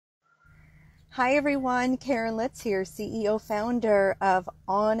Hi everyone, Caryn Lutz here, CEO founder of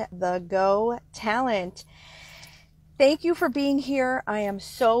On the Go Talent. Thank you for being here. I am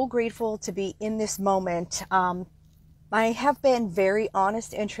so grateful to be in this moment. I have been very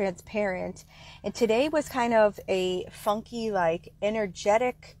honest and transparent, and today was kind of a funky,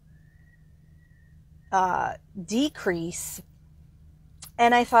 energetic decrease.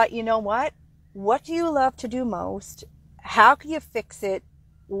 And I thought, you know what? What do you love to do most? How can you fix it?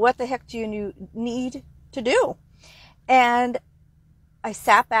 What the heck do you need to do? And I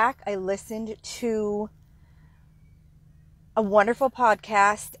sat back, I listened to a wonderful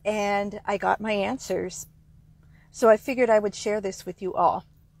podcast, and I got my answers. So I figured I would share this with you all.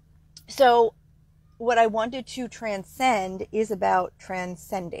 So what I wanted to transcend is about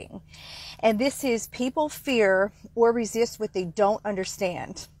transcending. And this is people fear or resist what they don't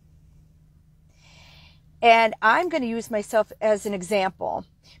understand. And I'm going to use myself as an example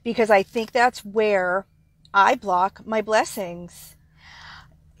because I think that's where I block my blessings.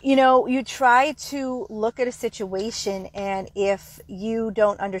 You know, you try to look at a situation, and if you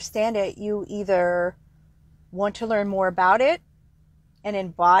don't understand it, you either want to learn more about it and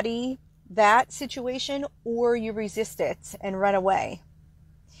embody that situation, or you resist it and run away.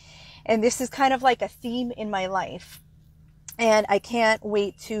 And this is kind of like a theme in my life. And I can't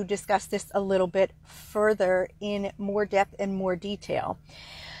wait to discuss this a little bit further in more depth and more detail.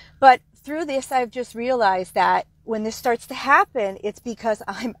 But through this, I've just realized that when this starts to happen, it's because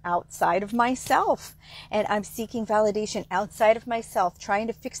I'm outside of myself and I'm seeking validation outside of myself, trying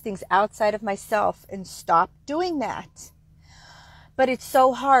to fix things outside of myself, and stop doing that. But it's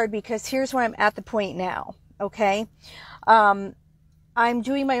so hard because here's where I'm at the point now. Okay. I'm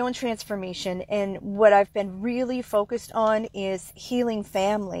doing my own transformation, and what I've been really focused on is healing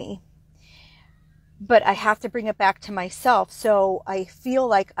family. But I have to bring it back to myself. So I feel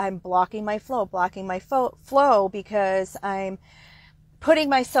like I'm blocking my flow because I'm putting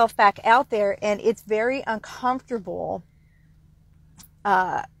myself back out there, and it's very uncomfortable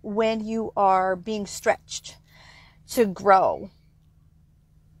when you are being stretched to grow.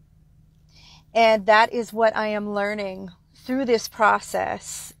 And that is what I am learning through this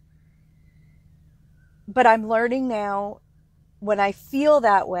process. But I'm learning now, when I feel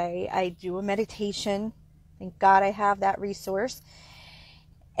that way, I do a meditation. Thank God I have that resource.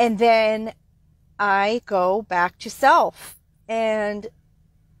 And then I go back to self. And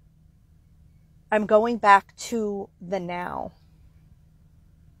I'm going back to the now.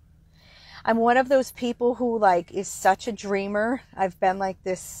 I'm one of those people who is such a dreamer. I've been like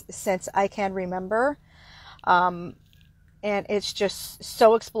this since I can remember. And it's just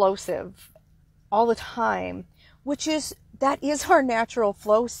so explosive all the time, that is our natural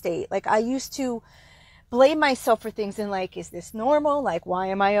flow state. I used to blame myself for things and is this normal? Why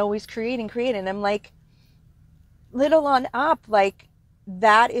am I always creating? And I'm little on up,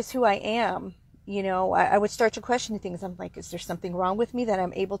 that is who I am. You know, I would start to question things. I'm is there something wrong with me that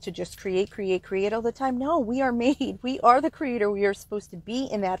I'm able to just create all the time? No, we are made. We are the creator. We are supposed to be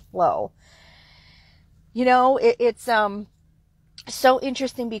in that flow. You know, it's so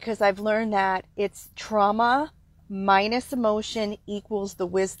interesting because I've learned that it's trauma minus emotion equals the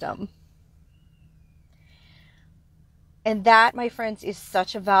wisdom. And that, my friends, is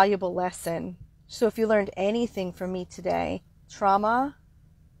such a valuable lesson. So if you learned anything from me today, trauma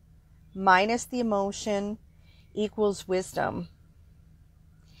minus the emotion equals wisdom.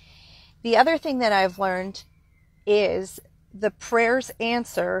 The other thing that I've learned is the prayer's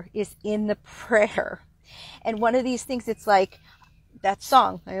answer is in the prayer. And one of these things, it's that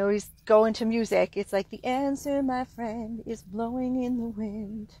song. I always go into music. It's the answer, my friend, is blowing in the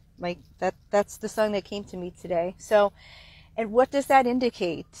wind. That's the song that came to me today. So, and what does that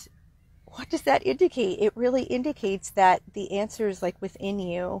indicate? What does that indicate? It really indicates that the answer is within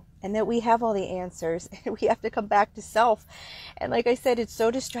you, and that we have all the answers. We have to come back to self. And like I said, it's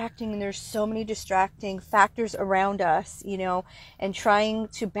so distracting, and there's so many distracting factors around us, and trying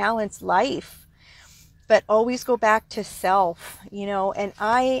to balance life. But always go back to self, and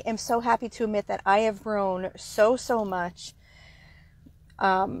I am so happy to admit that I have grown so much.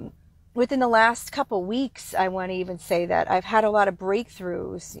 Within the last couple weeks, I want to even say that I've had a lot of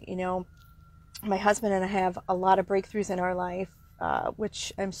breakthroughs. My husband and I have a lot of breakthroughs in our life,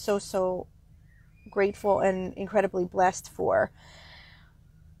 which I'm so grateful and incredibly blessed for.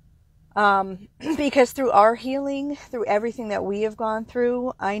 Because through our healing, through everything that we have gone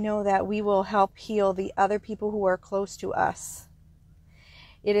through, I know that we will help heal the other people who are close to us.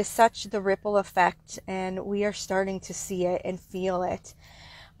 It is such the ripple effect, and we are starting to see it and feel it.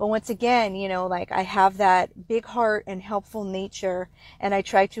 But once again, like I have that big heart and helpful nature, and I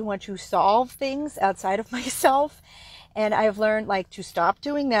try to want to solve things outside of myself. And I've learned like to stop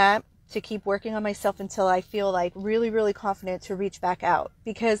doing that, to keep working on myself until I feel like really, really confident to reach back out.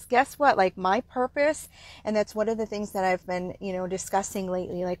 Because guess what? Like my purpose, and that's one of the things that I've been, discussing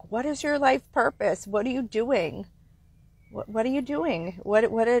lately. Like, what is your life purpose? What are you doing? What are you doing? What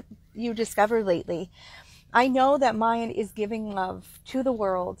did you discover lately? I know that mine is giving love to the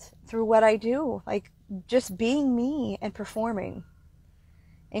world through what I do. Like just being me and performing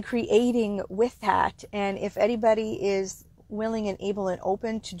and creating with that. And if anybody is willing and able and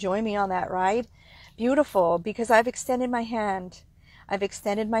open to join me on that ride, beautiful, because I've extended my hand, I've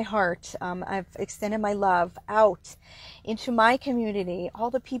extended my heart, I've extended my love out into my community, all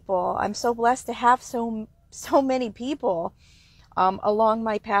the people. I'm so blessed to have so many people along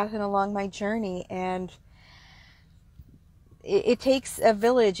my path and along my journey. And it takes a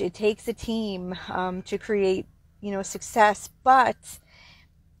village, it takes a team to create success. But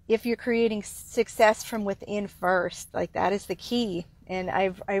if you're creating success from within first, like that is the key. And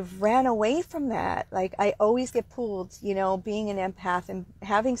I've ran away from that. Like I always get pulled, being an empath and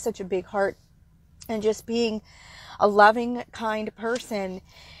having such a big heart and just being a loving, kind person.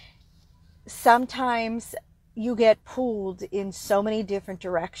 Sometimes you get pulled in so many different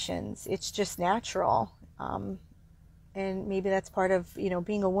directions. It's just natural. And maybe that's part of,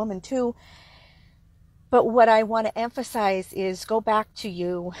 being a woman too. But what I want to emphasize is go back to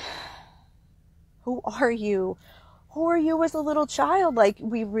you. Who are you? Who are you as a little child? Like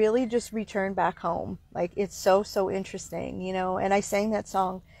we really just return back home. Like it's so interesting, and I sang that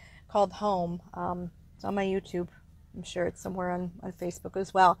song called Home. It's on my YouTube. I'm sure it's somewhere on Facebook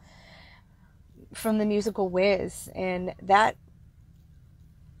as well. From the musical Wiz. And that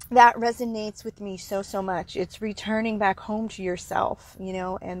resonates with me so much. It's returning back home to yourself,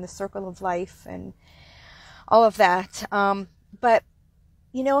 and the circle of life and all of that. But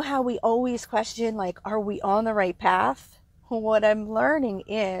how we always question, like, are we on the right path? What I'm learning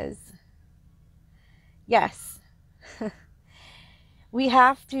is, yes, we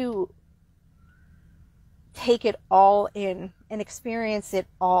have to take it all in and experience it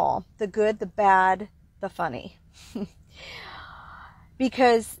all. The good, the bad, the funny.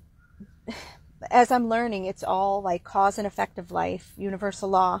 Because as I'm learning, it's all like cause and effect of life, universal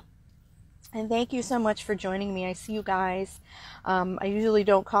law. And thank you so much for joining me. I see you guys. I usually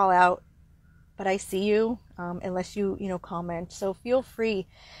don't call out, but I see you unless you comment. So feel free.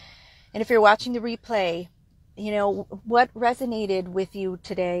 And if you're watching the replay, what resonated with you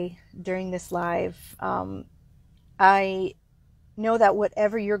today during this live? I know that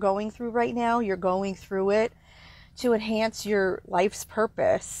whatever you're going through right now, you're going through it to enhance your life's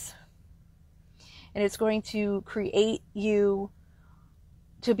purpose. And it's going to create you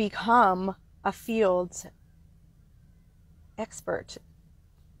to become a field expert,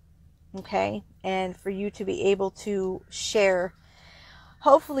 okay? And for you to be able to share,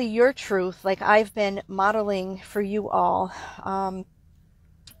 hopefully, your truth, like I've been modeling for you all.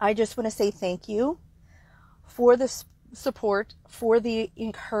 I just want to say thank you for the support, for the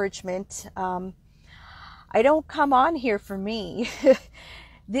encouragement. I don't come on here for me.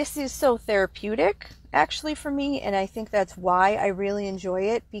 This is so therapeutic, actually, for me, and I think that's why I really enjoy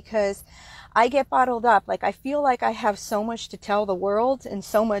it, because I get bottled up. Like, I feel like I have so much to tell the world and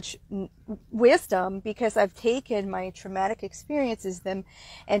so much wisdom because I've taken my traumatic experiences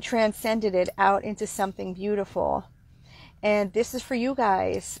and transcended it out into something beautiful. And this is for you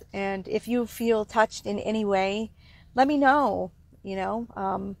guys. And if you feel touched in any way, let me know,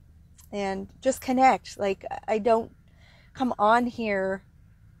 and just connect. Like, I don't come on here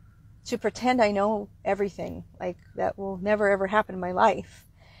to pretend I know everything. Like, that will never ever happen in my life.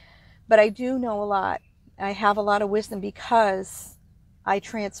 But I do know a lot. I have a lot of wisdom because I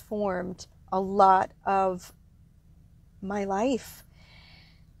transformed a lot of my life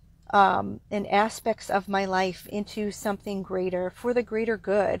and aspects of my life into something greater, for the greater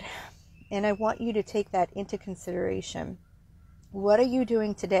good. And I want you to take that into consideration. What are you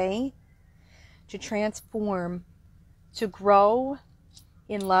doing today to transform, to grow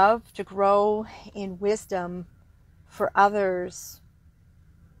in love, to grow in wisdom for others?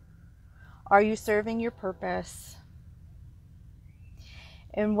 Are you serving your purpose?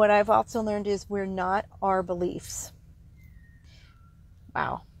 And what I've also learned is we're not our beliefs.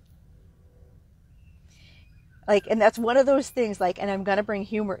 Wow. Like, and that's one of those things, like, and I'm going to bring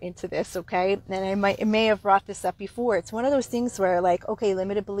humor into this, okay? And I may have brought this up before. It's one of those things where, like, okay,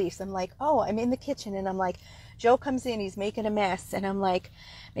 limited beliefs. I'm like, oh, I'm in the kitchen, and I'm like, Joe comes in, he's making a mess, and I'm like,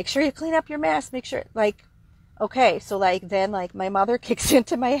 make sure you clean up your mess, make sure, like, okay, so like then like my mother kicks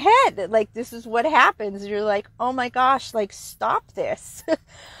into my head. Like this is what happens. You're like, oh my gosh, like stop this.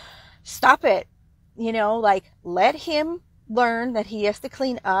 Stop it. You know, like let him learn that he has to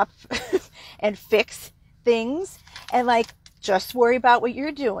clean up and fix things, and like just worry about what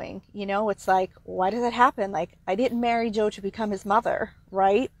you're doing. You know, it's like, why does that happen? Like, I didn't marry Joe to become his mother,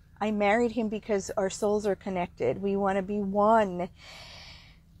 right? I married him because our souls are connected. We want to be one.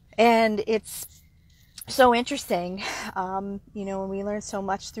 And it's so interesting, you know, when we learn so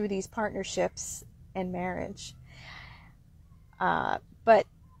much through these partnerships and marriage. But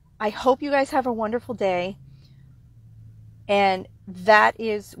I hope you guys have a wonderful day. And that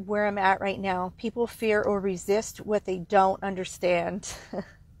is where I'm at right now. People fear or resist what they don't understand.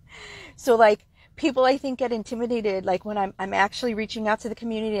 So like people, I think, get intimidated. Like when I'm actually reaching out to the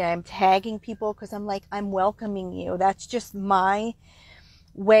community, I'm tagging people because I'm like, I'm welcoming you. That's just my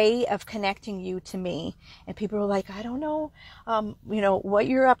way of connecting you to me. And people are like, I don't know, you know, what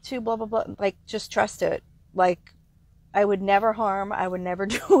you're up to, blah, blah, blah. Like, just trust it. Like, I would never harm. I would never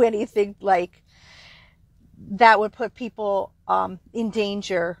do anything like that would put people in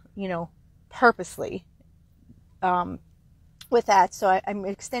danger, you know, purposely with that. So I'm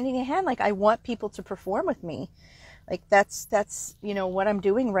extending a hand. Like, I want people to perform with me. Like, that's, you know, what I'm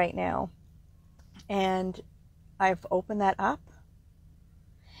doing right now. And I've opened that up.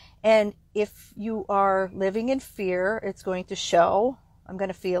 And if you are living in fear, it's going to show. I'm going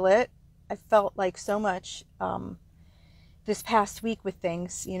to feel it. I felt like so much this past week with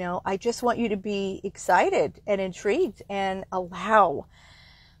things, you know. I just want you to be excited and intrigued and allow.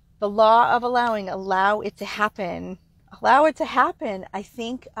 The law of allowing, allow it to happen. Allow it to happen. I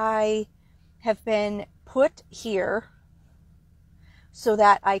think I have been put here so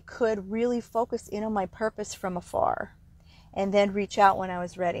that I could really focus in on my purpose from afar and then reach out when I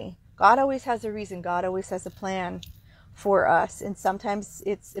was ready. God always has a reason. God always has a plan for us. And sometimes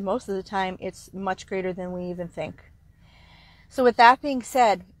most of the time, it's much greater than we even think. So with that being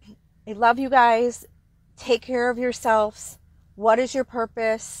said, I love you guys. Take care of yourselves. What is your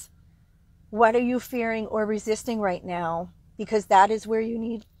purpose? What are you fearing or resisting right now? Because that is where you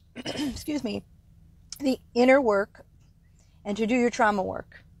need, excuse me, the inner work and to do your trauma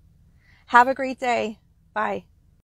work. Have a great day. Bye.